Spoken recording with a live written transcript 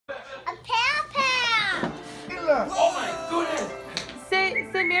Oh my goodness! Say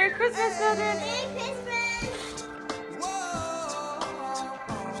Merry Christmas, Mildred. Merry Christmas.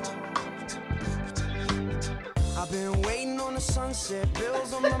 I've been waiting on the sunset,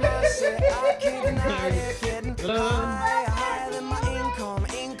 bills on my mindset. I can't deny it, getting higher than my income.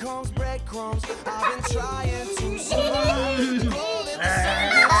 Income's breadcrumbs. I've been trying to survive.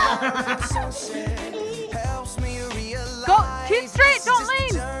 Sunset helps me realize. Go, keep straight, don't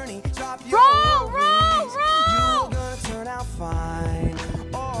lean. Roll, roll, roll. You're gonna turn out fine.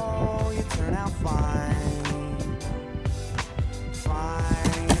 Oh, you turn out fine.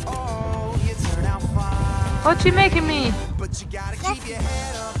 Fine. Oh, you turn out fine. What you making me? But you gotta keep your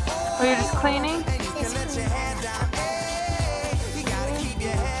head up. Or you're just cleaning? And you can let your head down. Hey, you gotta keep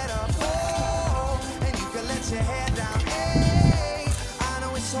your head up. Oh, and you can let your head down. Hey, I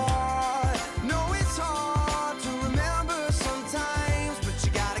know it's hard. No, it's hard to remember sometimes. But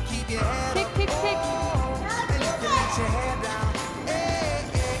you gotta keep your head Kick, up. kick, kick. And you can let your head down. Hey,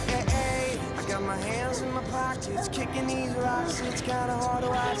 hey, hey, hey. I got my hands in my pockets, kicking these rocks. It's kinda hard to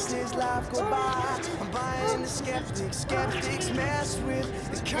watch this life go by. I'm buying into skeptics. Skeptics mess with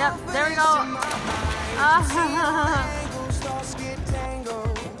the Yep, there we go.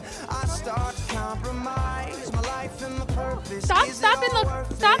 Stop, stop and look.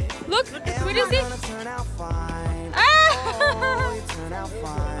 Stop. Look. What do you see?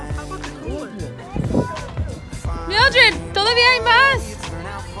 Mildred, todavía hay más.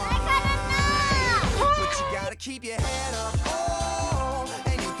 But you gotta keep your head up. Oh,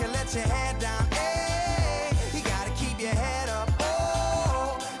 and you can let your head down. Hey, you gotta keep your head up.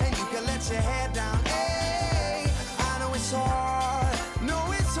 Oh, and you can let your head down. Hey, I know it's hard.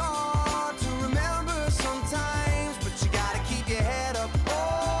 No, it's hard to remember sometimes. But you gotta keep your head up.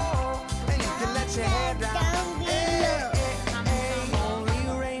 Oh, and you can let your head down. Hey,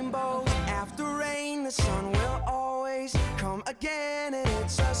 only rainbows after rain. The sun will always come again, and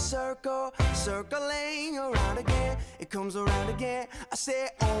it's a circle, circling around again. It comes around again. I say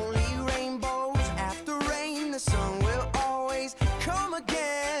only rainbows after rain. The sun will always come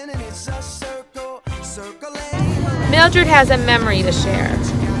again, and it's a circle, circling around. Mildred has a memory to share.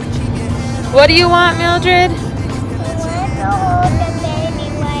 What do you want, Mildred? I want to hold the baby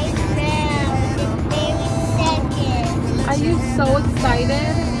right now. The baby second. Are you so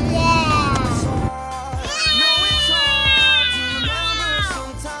excited? Yeah. Now you're just putting on a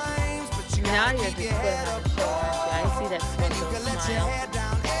show, aren't you? I see that sweet little smile.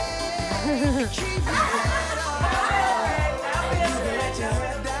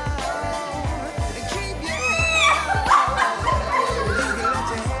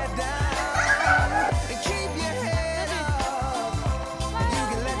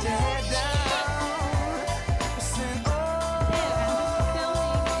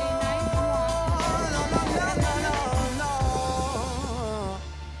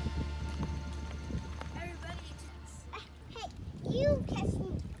 You catch me.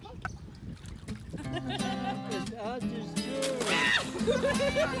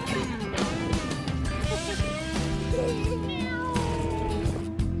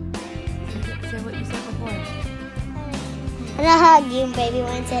 Say what you said before. And I'll hug you, baby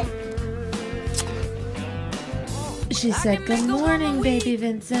Vincent. She said, "Good morning, baby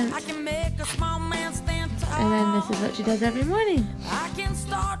Vincent." And then this is what she does every morning. I can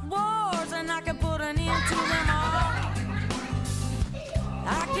start wars and I can put an end to them all.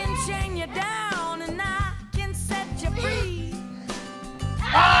 I can chain you down and I can set you free.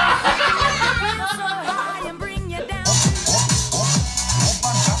 I can make you feel so high and bring you down.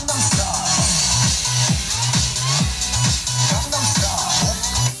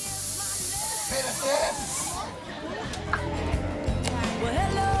 Well,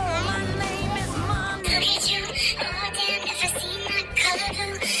 hello, my name is Mom. Look at you, oh damn, never seen that color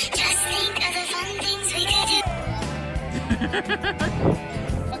blue. Just think of the fun things we could do.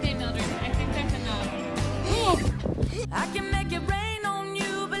 Okay, Mildred, I think that's enough. I can make it rain on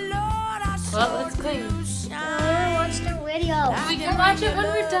you, but Lord, I sure Well, let's clean. do shine. Watch the video. We can watch it when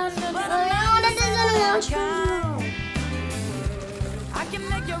we're done, Mildred. I want to I can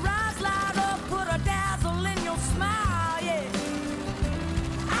make your eyes light up, put a dazzle in your smile, yeah.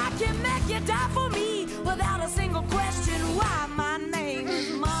 I can make you die for me without a single question why my name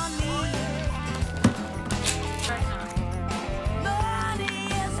is Money. Money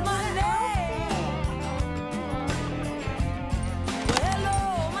is my name. Well, hello,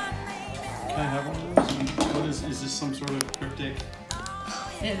 my name is... Can I have one of those? What is this some sort of cryptic?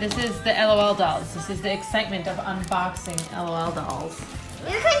 This is the LOL dolls. This is the excitement of unboxing LOL dolls.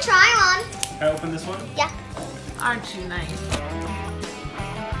 You can try one. Can I open this one? Yeah. Aren't you nice?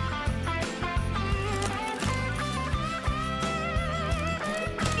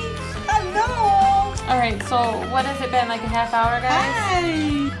 Alright, so what has it been, like a half hour, guys?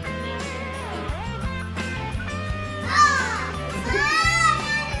 Hi.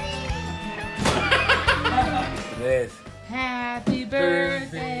 This. Happy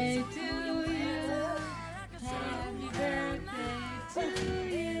birthday to you. Happy birthday to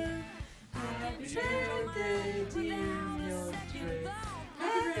you. Happy birthday to you.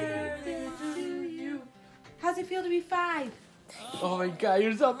 Happy birthday to you. How's it feel to be 5? Oh my god,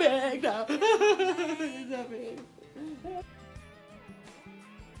 you're so big now. You're so big.